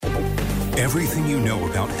Everything you know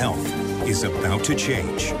about health is about to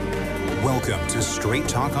change. Welcome to Straight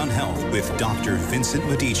Talk on Health with Dr. Vincent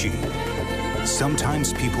Medici.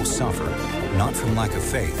 Sometimes people suffer, not from lack of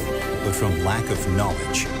faith, but from lack of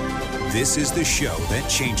knowledge. This is the show that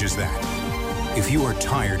changes that. If you are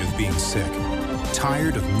tired of being sick,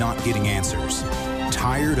 tired of not getting answers,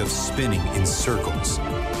 tired of spinning in circles,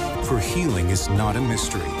 for healing is not a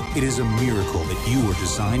mystery. It is a miracle that you were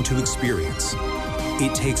designed to experience.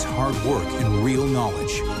 It takes hard work and real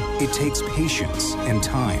knowledge. It takes patience and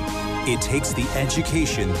time. It takes the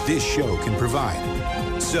education this show can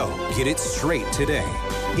provide. So, get it straight today.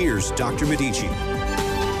 Here's Dr. Medici.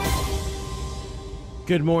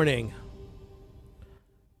 Good morning.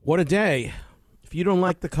 What a day. If you don't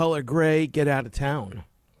like the color gray, get out of town.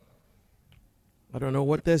 I don't know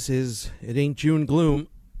what this is. It ain't June gloom.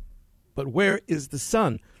 But where is the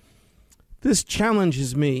sun? This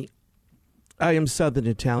challenges me. I am Southern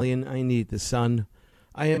Italian. I need the sun.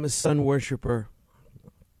 I am a sun worshiper.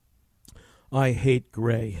 I hate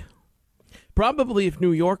gray. Probably if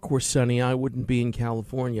New York were sunny, I wouldn't be in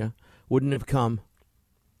California. Wouldn't have come.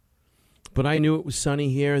 But I knew it was sunny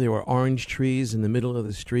here. There were orange trees in the middle of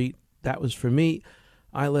the street. That was for me.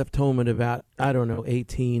 I left home at about,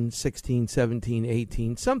 18, 16, 17,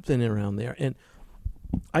 18, something around there. And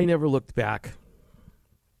I never looked back.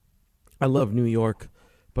 I love New York,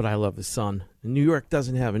 but I love the sun. And New York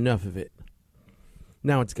doesn't have enough of it.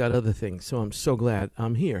 Now it's got other things, so I'm so glad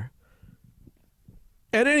I'm here.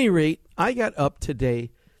 At any rate, I got up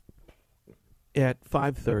today at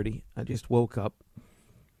 5:30. I just woke up.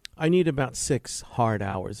 I need about 6 hard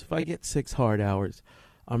hours. If I get 6 hard hours,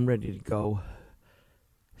 I'm ready to go.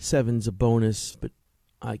 7's a bonus, but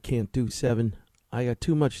I can't do 7. I got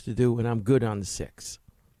too much to do, and I'm good on the 6.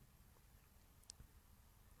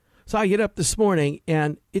 So I get up this morning,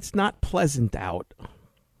 and it's not pleasant out.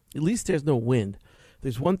 At least there's no wind.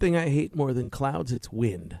 There's one thing I hate more than clouds, it's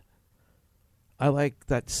wind. I like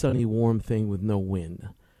that sunny, warm thing with no wind.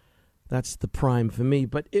 That's the prime for me.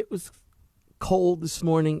 But it was cold this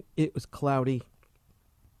morning. It was cloudy.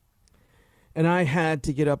 And I had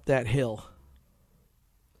to get up that hill.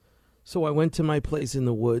 So I went to my place in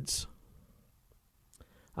the woods.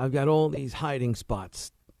 I've got all these hiding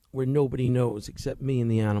spots where nobody knows except me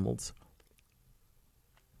and the animals.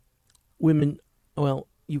 Women, well,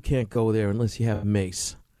 you can't go there unless you have a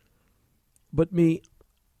mace. But me,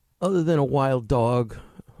 other than a wild dog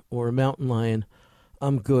or a mountain lion,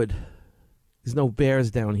 I'm good. There's no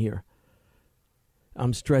bears down here.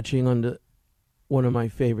 I'm stretching under one of my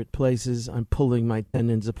favorite places. I'm pulling my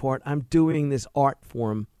tendons apart. I'm doing this art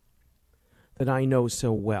form that I know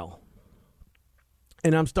so well.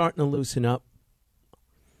 And I'm starting to loosen up.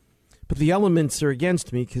 But the elements are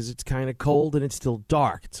against me because it's kind of cold and it's still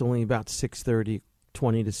dark. It's only about 6:30,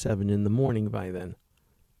 20 to 7 in the morning by then.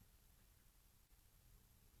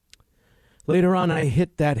 Later on, I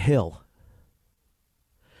hit that hill.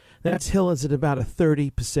 That hill is at about a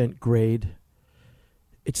 30% grade.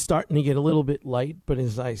 It's starting to get a little bit light, but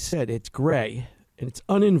as I said, it's gray and it's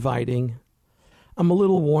uninviting. I'm a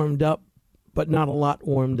little warmed up, but not a lot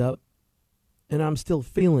warmed up. And I'm still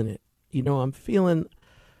feeling it. You know, I'm feeling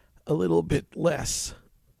a little bit less.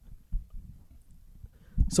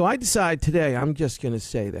 So I decide today I'm just going to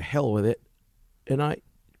say the hell with it. And I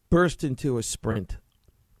burst into a sprint.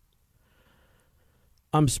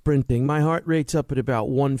 I'm sprinting. My heart rate's up at about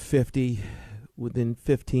 150 within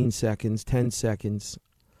 15 seconds, 10 seconds.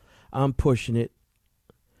 I'm pushing it.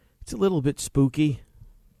 It's a little bit spooky.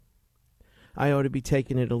 I ought to be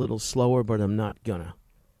taking it a little slower, but I'm not gonna.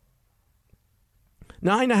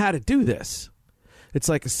 Now, I know how to do this. It's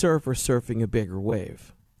like a surfer surfing a bigger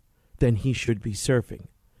wave than he should be surfing.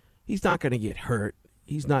 He's not going to get hurt.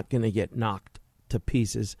 He's not going to get knocked to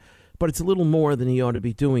pieces. But it's a little more than he ought to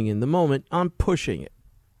be doing in the moment. I'm pushing it.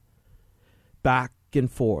 Back and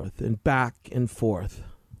forth and back and forth.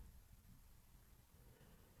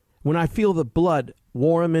 When I feel the blood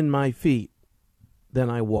warm in my feet, then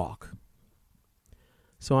I walk.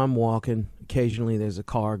 So I'm walking. Occasionally there's a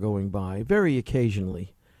car going by. Very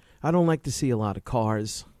occasionally. I don't like to see a lot of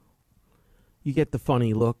cars. You get the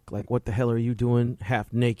funny look, like, what the hell are you doing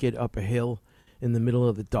half naked up a hill in the middle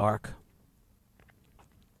of the dark?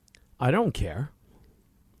 I don't care.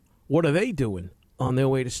 What are they doing on their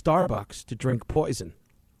way to Starbucks to drink poison?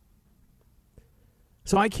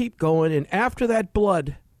 So I keep going, and after that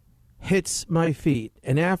blood hits my feet,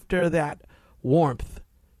 and after that warmth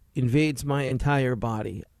invades my entire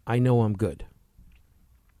body, I know I'm good.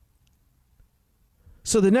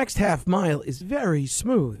 So the next half mile is very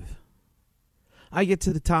smooth. I get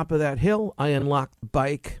to the top of that hill. I unlock the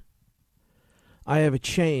bike. I have a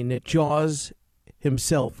chain that Jaws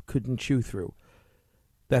himself couldn't chew through.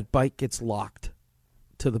 That bike gets locked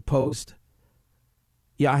to the post.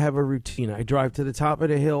 Yeah, I have a routine. I drive to the top of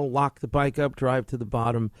the hill, lock the bike up, drive to the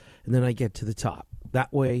bottom, and then I get to the top.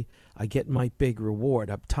 That way, I get my big reward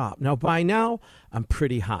up top. Now, by now, I'm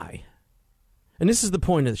pretty high. And this is the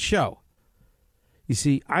point of the show. You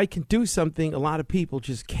see, I can do something a lot of people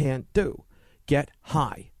just can't do. Get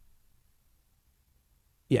high.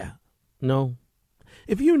 Yeah. No.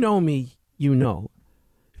 If you know me, you know.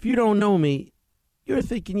 If you don't know me, you're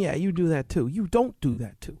thinking, yeah, you do that too. You don't do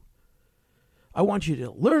that too. I want you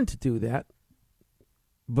to learn to do that,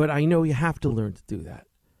 but I know you have to learn to do that.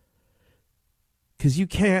 Because you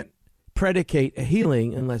can't predicate a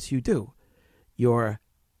healing unless you do. Your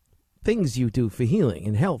things you do for healing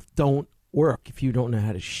and health don't work if you don't know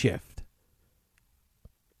how to shift.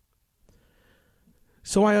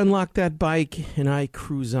 So I unlock that bike and I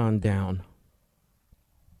cruise on down.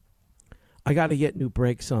 I got to get new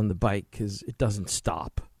brakes on the bike because it doesn't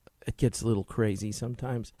stop. It gets a little crazy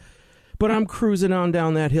sometimes. But I'm cruising on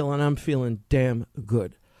down that hill and I'm feeling damn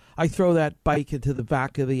good. I throw that bike into the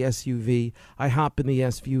back of the SUV. I hop in the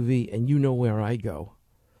SUV and you know where I go.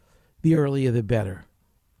 The earlier the better.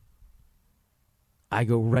 I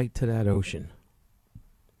go right to that ocean.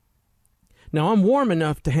 Now I'm warm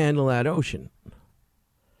enough to handle that ocean.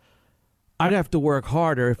 I'd have to work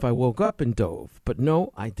harder if I woke up and dove. But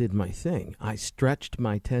no, I did my thing. I stretched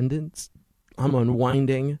my tendons. I'm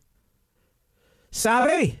unwinding.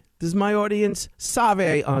 Save! Does my audience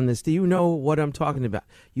save on this? Do you know what I'm talking about?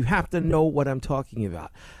 You have to know what I'm talking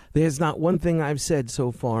about. There's not one thing I've said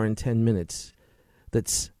so far in 10 minutes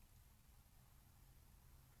that's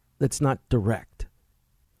not direct.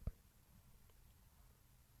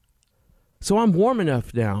 So I'm warm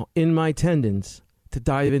enough now in my tendons to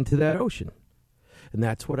dive into that ocean. And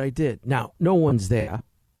that's what I did. Now, no one's there.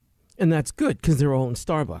 And that's good because they're all in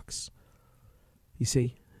Starbucks. You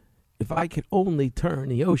see, if I could only turn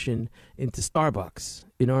the ocean into Starbucks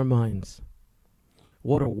in our minds,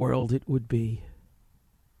 what a world it would be.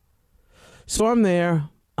 So I'm there.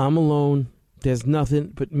 I'm alone. There's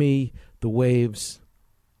nothing but me, the waves.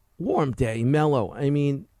 Warm day, mellow. I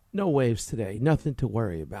mean, no waves today. Nothing to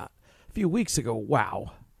worry about. A few weeks ago,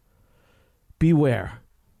 wow. Beware.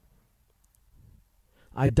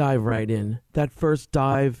 I dive right in. That first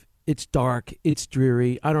dive, it's dark, it's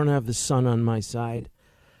dreary. I don't have the sun on my side.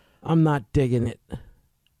 I'm not digging it.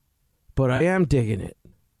 But I am digging it.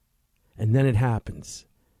 And then it happens.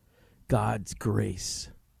 God's grace.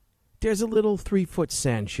 There's a little 3-foot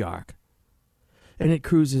sand shark. And it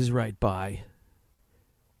cruises right by.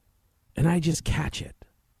 And I just catch it.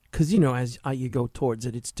 Because, you know, as you go towards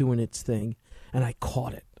it, it's doing its thing. And I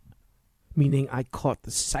caught it. Meaning I caught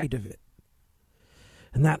the sight of it.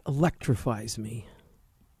 And that electrifies me.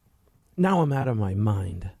 Now I'm out of my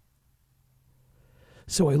mind.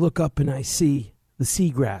 So I look up and I see the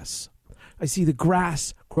seagrass. I see the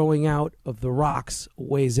grass growing out of the rocks a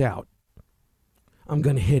ways out. I'm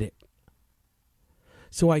going to hit it.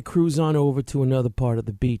 So I cruise on over to another part of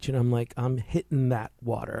the beach and I'm like, I'm hitting that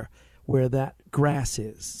water where that grass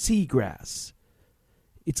is. Seagrass.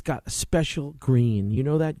 It's got a special green. You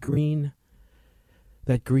know that green?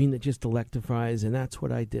 That green that just electrifies, and that's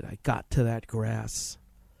what I did. I got to that grass.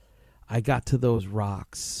 I got to those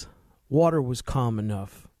rocks. Water was calm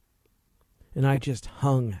enough. And I just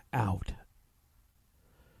hung out.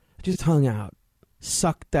 I just hung out.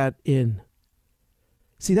 Sucked that in.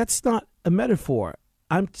 See, that's not a metaphor.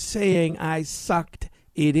 I'm saying I sucked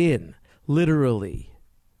it in, literally.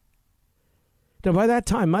 Now, by that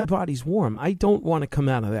time, my body's warm. I don't want to come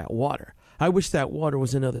out of that water. I wish that water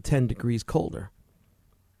was another 10 degrees colder.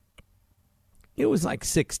 It was like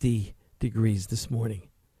 60 degrees this morning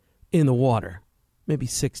in the water. Maybe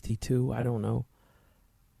 62, I don't know.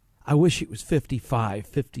 I wish it was 55,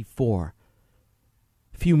 54.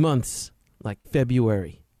 A few months, like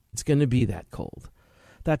February, it's going to be that cold.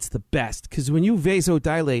 That's the best, because when you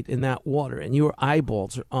vasodilate in that water and your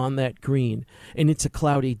eyeballs are on that green and it's a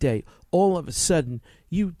cloudy day, all of a sudden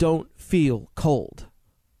you don't feel cold.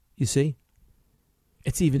 You see?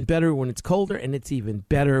 It's even better when it's colder, and it's even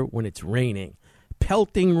better when it's raining.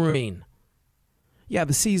 Pelting rain. Yeah,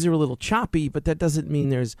 the seas are a little choppy, but that doesn't mean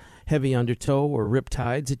there's heavy undertow or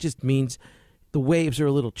riptides. It just means the waves are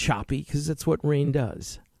a little choppy, because that's what rain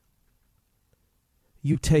does.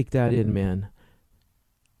 You take that in, man.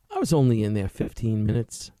 I was only in there 15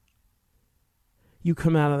 minutes. You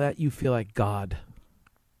come out of that, you feel like God.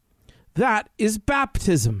 That is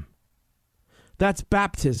baptism. That's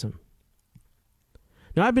baptism.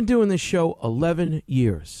 Now, I've been doing this show 11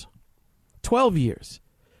 years. 12 years.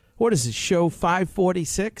 What is it, show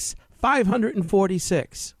 546?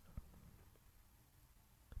 546.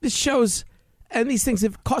 This shows, and these things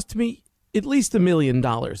have cost me at least $1 million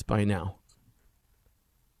by now.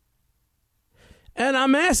 And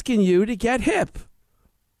I'm asking you to get hip.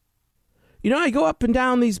 You know, I go up and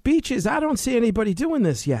down these beaches. I don't see anybody doing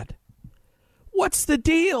this yet. What's the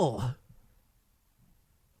deal?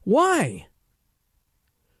 Why?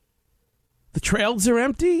 The trails are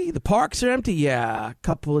empty. The parks are empty. Yeah, a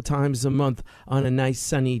couple of times a month on a nice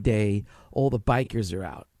sunny day, all the bikers are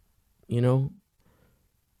out. You know,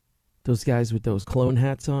 those guys with those clone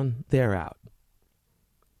hats on, they're out.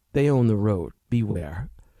 They own the road. Beware.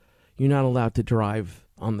 You're not allowed to drive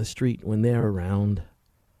on the street when they're around.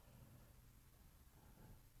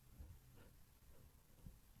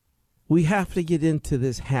 We have to get into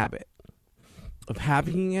this habit of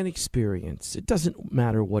having an experience. It doesn't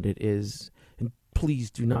matter what it is. And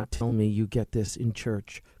please do not tell me you get this in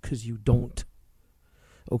church, because you don't.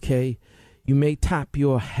 Okay? You may tap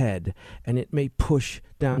your head and it may push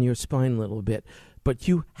down your spine a little bit, but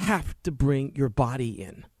you have to bring your body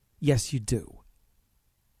in. Yes, you do.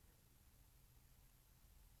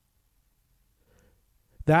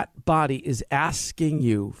 That body is asking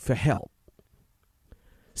you for help.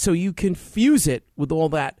 So you confuse it with all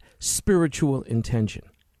that spiritual intention.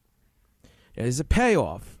 There's a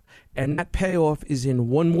payoff, and that payoff is in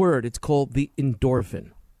one word. It's called the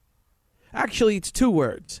endorphin. Actually, it's two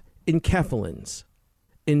words, enkephalins,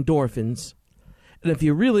 endorphins. And if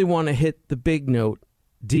you really want to hit the big note,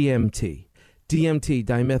 DMT,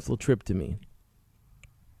 dimethyltryptamine.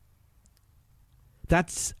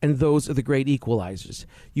 And those are the great equalizers.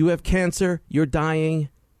 You have cancer, you're dying,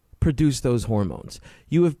 produce those hormones.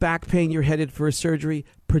 You have back pain, you're headed for a surgery,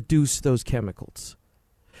 produce those chemicals.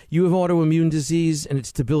 You have autoimmune disease and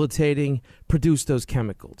it's debilitating, produce those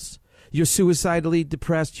chemicals. You're suicidally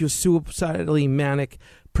depressed, you're suicidally manic,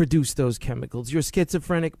 produce those chemicals. You're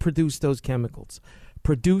schizophrenic, produce those chemicals.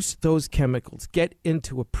 Produce those chemicals. Get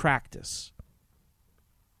into a practice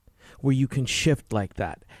where you can shift like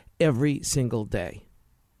that every single day.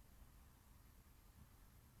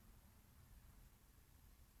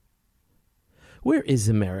 Where is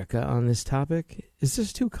America on this topic? Is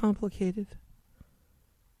this too complicated?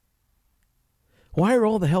 Why are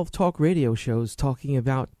all the health talk radio shows talking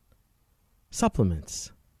about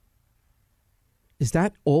supplements? Is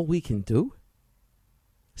that all we can do?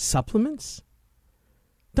 Supplements?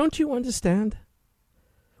 Don't you understand?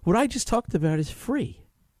 What I just talked about is free.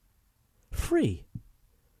 Free.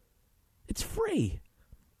 It's free.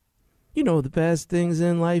 You know, the best things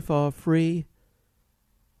in life are free.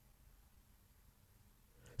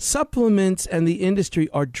 Supplements and the industry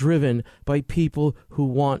are driven by people who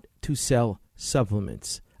want to sell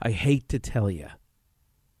supplements. I hate to tell you.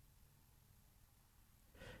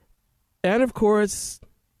 And of course,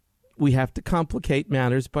 we have to complicate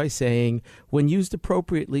matters by saying when used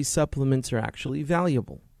appropriately, supplements are actually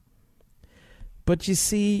valuable. But you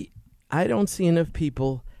see, I don't see enough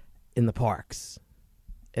people in the parks,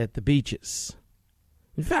 at the beaches.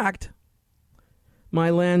 In fact, my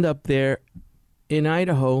land up there in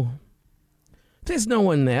Idaho, there's no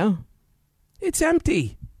one there. It's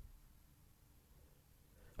empty.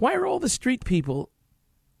 Why are all the street people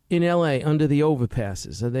in L.A. under the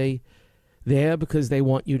overpasses? Are they there because they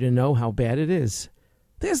want you to know how bad it is?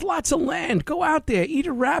 There's lots of land. Go out there, eat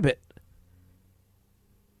a rabbit.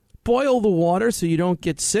 Boil the water so you don't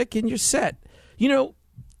get sick and you're set. You know,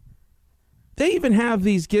 they even have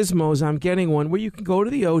these gizmos. I'm getting one where you can go to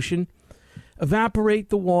the ocean, evaporate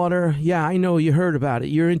the water. Yeah, I know you heard about it.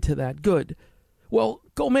 You're into that. Good. Well,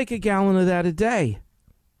 go make a gallon of that a day.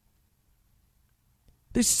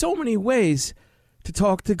 There's so many ways to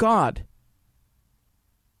talk to God.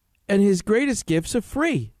 And his greatest gifts are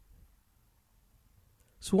free.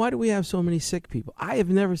 So why do we have so many sick people? I have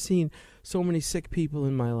never seen so many sick people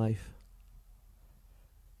in my life.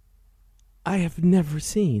 I have never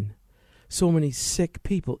seen so many sick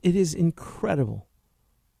people. It is incredible.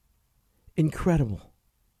 Incredible.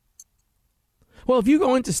 Well, if you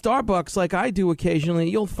go into Starbucks like I do occasionally,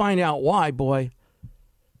 you'll find out why, boy.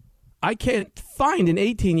 I can't find an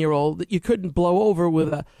 18-year-old that you couldn't blow over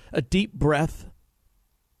with a deep breath.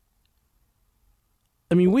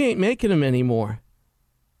 I mean, we ain't making them anymore.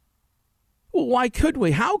 Well, why could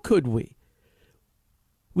we? How could we?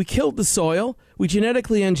 We killed the soil. We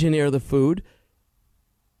genetically engineer the food.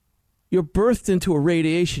 You're birthed into a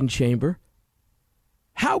radiation chamber.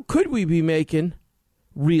 How could we be making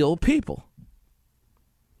real people?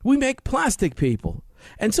 We make plastic people.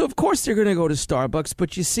 And so, of course, they're going to go to Starbucks.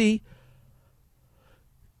 But you see,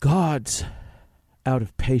 God's out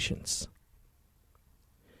of patience.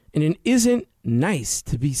 And it isn't nice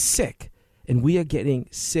to be sick, and we are getting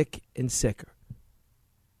sick and sicker.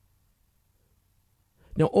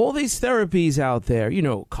 Now, all these therapies out there,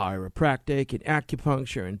 chiropractic and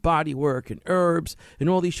acupuncture and body work and herbs and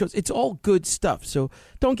all these shows, it's all good stuff. So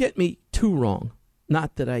don't get me too wrong.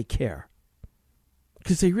 Not that I care.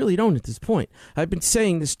 Because they really don't at this point. I've been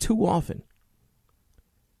saying this too often.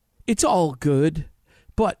 It's all good,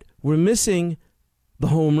 but we're missing the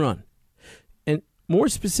home run. And more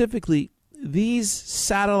specifically, these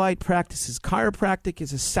satellite practices, chiropractic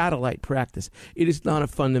is a satellite practice. It is not a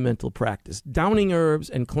fundamental practice. Downing herbs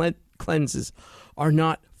and cleanses are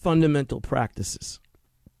not fundamental practices.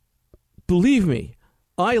 Believe me,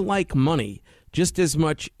 I like money just as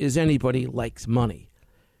much as anybody likes money.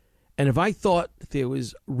 And if I thought there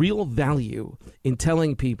was real value in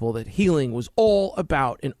telling people that healing was all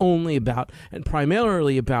about and only about and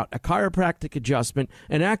primarily about a chiropractic adjustment,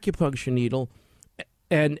 an acupuncture needle,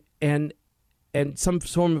 and some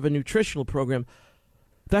form of a nutritional program,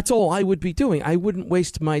 that's all I would be doing. I wouldn't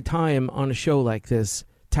waste my time on a show like this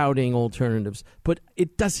touting alternatives. But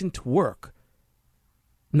it doesn't work.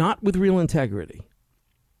 Not with real integrity.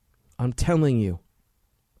 I'm telling you.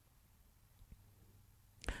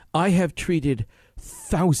 I have treated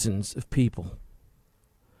thousands of people.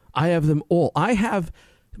 I have them all. I have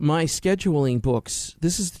my scheduling books,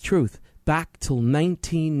 this is the truth, back till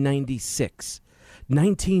 1996.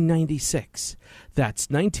 1996. That's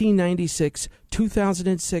 1996,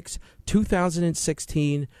 2006,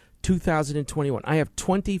 2016, 2021. I have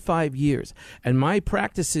 25 years, and my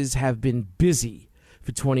practices have been busy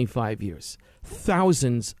for 25 years.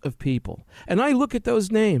 Thousands of people. And I look at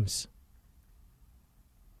those names,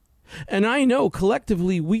 and I know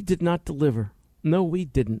collectively we did not deliver. No, we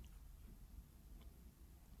didn't.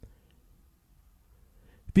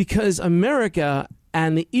 Because America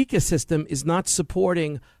and the ecosystem is not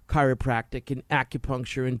supporting chiropractic and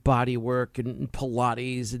acupuncture and body work and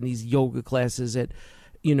Pilates and these yoga classes at,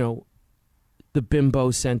 the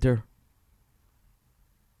Bimbo Center.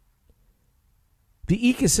 The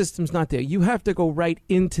ecosystem's not there. You have to go right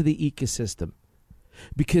into the ecosystem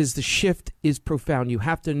because the shift is profound. You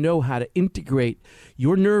have to know how to integrate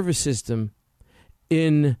your nervous system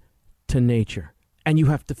into nature. And you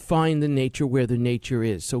have to find the nature where the nature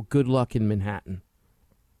is. So good luck in Manhattan.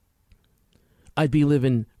 I'd be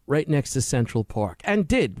living right next to Central Park, and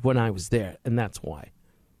did when I was there, and that's why.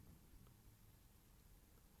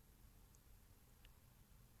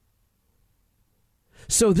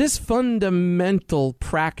 So this fundamental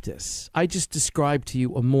practice, I just described to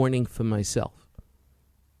you a morning for myself.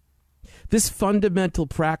 This fundamental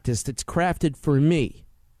practice that's crafted for me.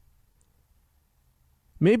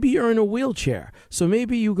 Maybe you're in a wheelchair, so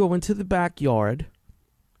maybe you go into the backyard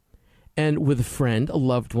and with a friend, a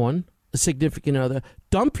loved one, a significant other,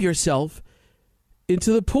 dump yourself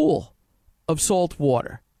into the pool of salt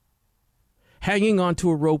water, hanging onto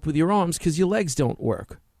a rope with your arms because your legs don't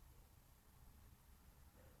work.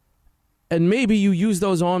 And maybe you use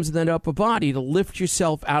those arms and that upper body to lift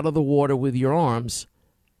yourself out of the water with your arms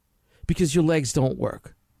because your legs don't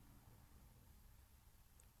work.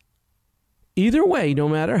 Either way, no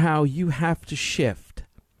matter how, you have to shift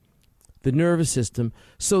the nervous system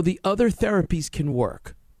so the other therapies can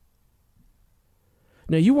work.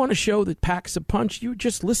 Now, you want a show that packs a punch, you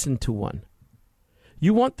just listen to one.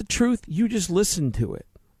 You want the truth, you just listen to it.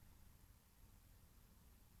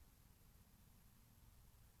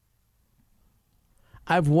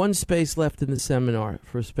 I have one space left in the seminar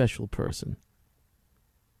for a special person.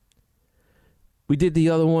 We did the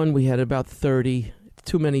other one, we had about 30,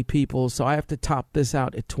 too many people, so I have to top this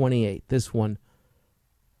out at 28, this one.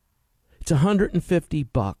 It's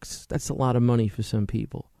 $150. That's a lot of money for some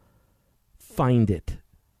people. Find it.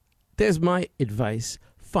 There's my advice.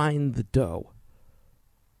 Find the dough.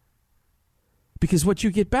 Because what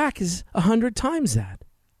you get back is 100 times that.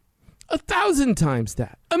 1,000 times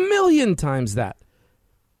that. 1,000,000 times that.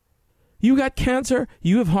 You got cancer.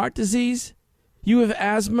 You have heart disease. You have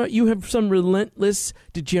asthma. You have some relentless,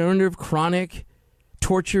 degenerative, chronic,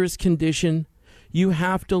 torturous condition. You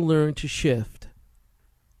have to learn to shift.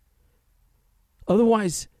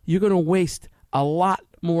 Otherwise, you're going to waste a lot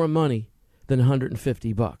more money than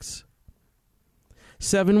 $150.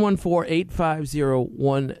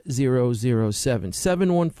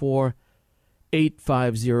 714-850-1007.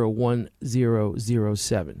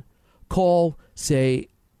 714-850-1007. Call, say,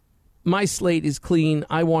 my slate is clean.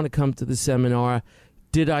 I want to come to the seminar.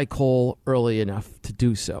 Did I call early enough to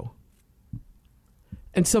do so?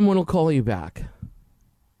 And someone will call you back.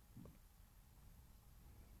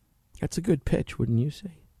 That's a good pitch, wouldn't you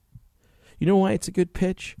say? You know why it's a good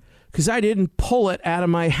pitch? Because I didn't pull it out of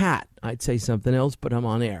my hat. I'd say something else, but I'm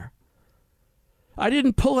on air. I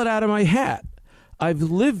didn't pull it out of my hat. I've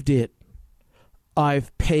lived it.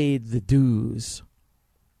 I've paid the dues.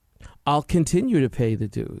 I'll continue to pay the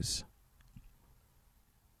dues.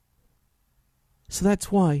 So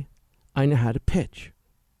that's why I know how to pitch.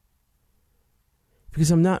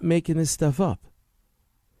 Because I'm not making this stuff up.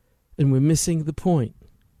 And we're missing the point.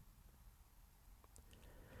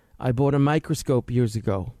 I bought a microscope years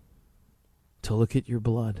ago to look at your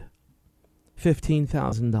blood.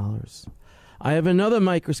 $15,000. I have another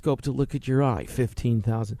microscope to look at your eye.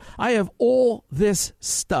 $15,000. I have all this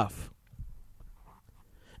stuff.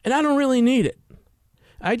 And I don't really need it.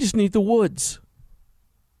 I just need the woods.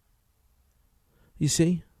 You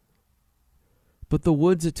see? But the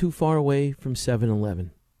woods are too far away from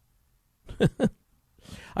 7-Eleven.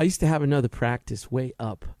 I used to have another practice way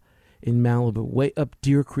up in Malibu, way up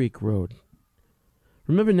Deer Creek Road.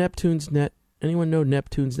 Remember Neptune's Net? Anyone know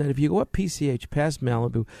Neptune's Net? If you go up PCH past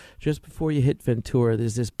Malibu, just before you hit Ventura,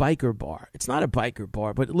 there's this biker bar. It's not a biker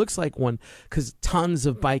bar, but it looks like one because tons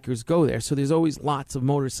of bikers go there. So there's always lots of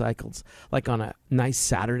motorcycles. Like on a nice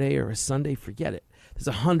Saturday or a Sunday, forget it. There's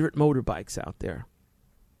 100 motorbikes out there.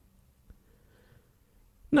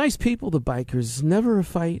 Nice people, the bikers. Never a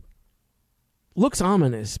fight. Looks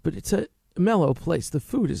ominous, but it's a mellow place. The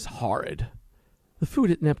food is horrid. The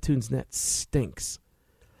food at Neptune's Net stinks.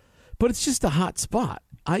 But it's just a hot spot.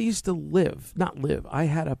 I used to I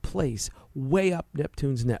had a place way up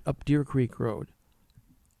Neptune's Net, up Deer Creek Road.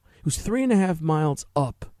 It was 3.5 miles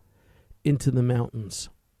up into the mountains.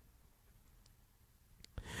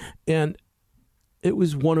 And it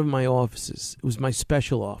was one of my offices. It was my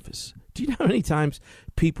special office. Do you know how many times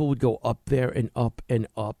people would go up there and up,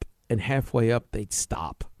 and halfway up they'd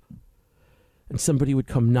stop? And somebody would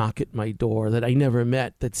come knock at my door that I never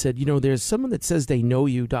met that said, you know, there's someone that says they know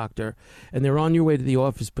you, doctor, and they're on your way to the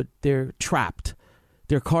office, but they're trapped.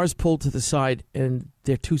 Their car's pulled to the side, and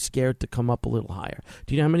they're too scared to come up a little higher.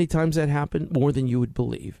 Do you know how many times that happened? More than you would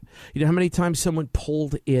believe. You know how many times someone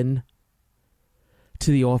pulled in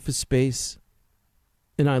to the office space,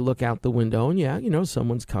 and I look out the window, and yeah, you know,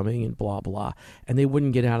 someone's coming and blah, blah, and they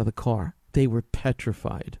wouldn't get out of the car. They were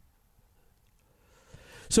petrified.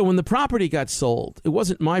 So when the property got sold, it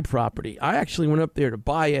wasn't my property. I actually went up there to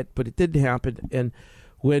buy it, but it didn't happen. And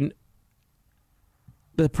when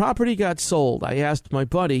the property got sold, I asked my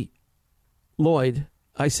buddy, Lloyd,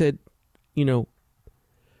 I said, you know,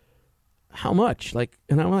 how much?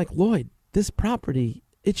 And I'm like, Lloyd, this property,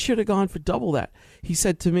 it should have gone for double that. He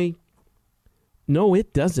said to me, no,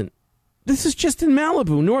 it doesn't. This is just in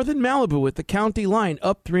Malibu, northern Malibu at the county line,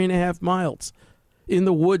 up 3.5 miles. In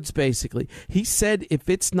the woods, basically. He said if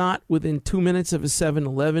it's not within 2 minutes of a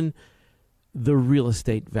 7-Eleven, the real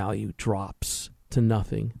estate value drops to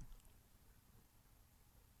nothing.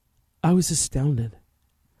 I was astounded.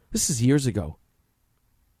 This is years ago.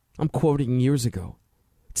 I'm quoting years ago.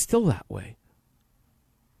 It's still that way.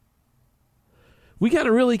 We got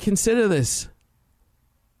to really consider this.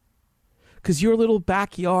 Because your little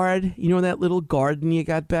backyard, you know, that little garden you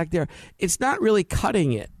got back there, it's not really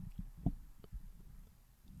cutting it.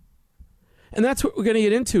 And that's what we're going to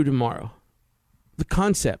get into tomorrow. The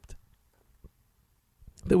concept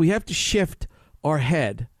that we have to shift our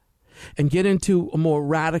head and get into a more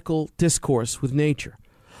radical discourse with nature.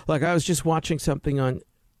 Like I was just watching something on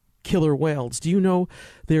killer whales. Do you know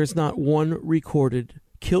there's not one recorded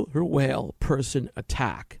killer whale person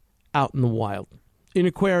attack out in the wild? In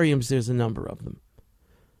aquariums, there's a number of them.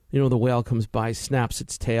 You know, the whale comes by, snaps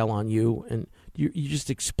its tail on you, and you just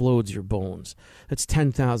explodes your bones. That's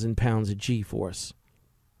 10,000 pounds of G-force.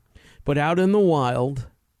 But out in the wild,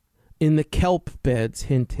 in the kelp beds,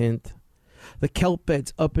 hint, hint, the kelp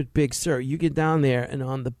beds up at Big Sur, you get down there, and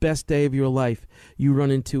on the best day of your life, you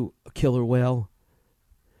run into a killer whale.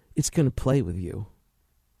 It's going to play with you.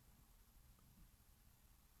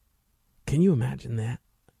 Can you imagine that?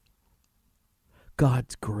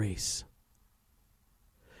 God's grace.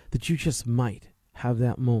 That you just might have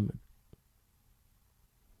that moment.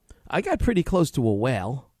 I got pretty close to a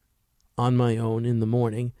whale on my own in the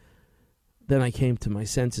morning. Then I came to my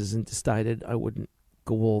senses and decided I wouldn't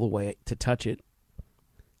go all the way to touch it.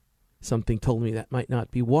 Something told me that might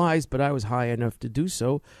not be wise, but I was high enough to do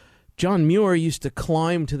so. John Muir used to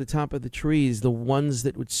climb to the top of the trees, the ones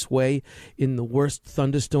that would sway in the worst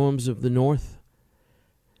thunderstorms of the north.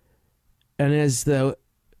 And as the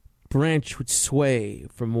branch would sway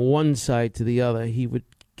from one side to the other, he would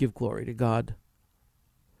give glory to God.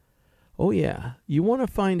 Oh, yeah. You want to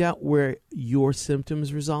find out where your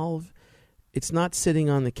symptoms resolve? It's not sitting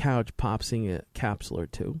on the couch popsing a capsule or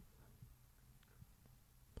two.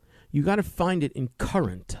 You got to find it in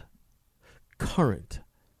current.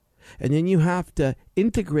 And then you have to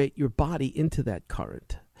integrate your body into that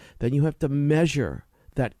current. Then you have to measure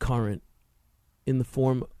that current in the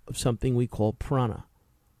form of something we call prana,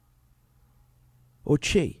 or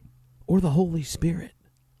chi, or the Holy Spirit.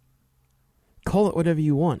 Call it whatever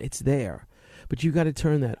you want. It's there. But you got to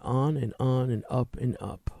turn that on and up and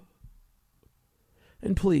up.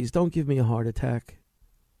 And please, don't give me a heart attack.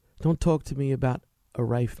 Don't talk to me about a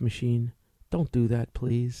Rife machine. Don't do that,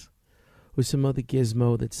 please. Or some other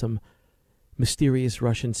gizmo that some mysterious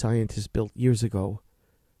Russian scientist built years ago.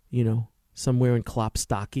 You know, somewhere in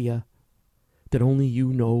Klopstokia that only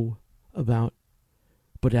you know about.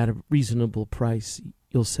 But at a reasonable price,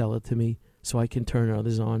 you'll sell it to me so I can turn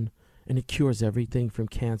others on. And it cures everything from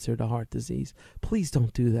cancer to heart disease. Please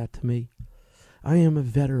don't do that to me. I am a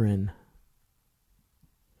veteran.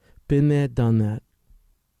 Been there, done that.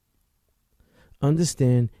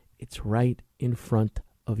 Understand, it's right in front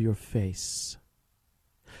of your face.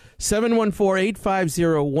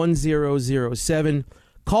 714-850-1007.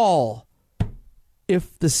 Call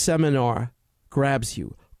if the seminar grabs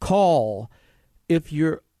you. Call if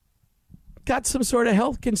you're got some sort of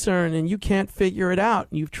health concern and you can't figure it out.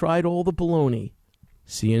 You've tried all the baloney.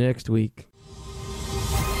 See you next week.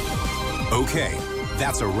 Okay,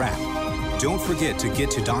 that's a wrap. Don't forget to get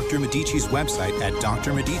to Dr. Medici's website at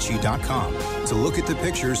drmedici.com to look at the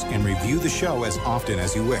pictures and review the show as often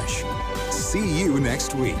as you wish. See you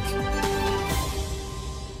next week.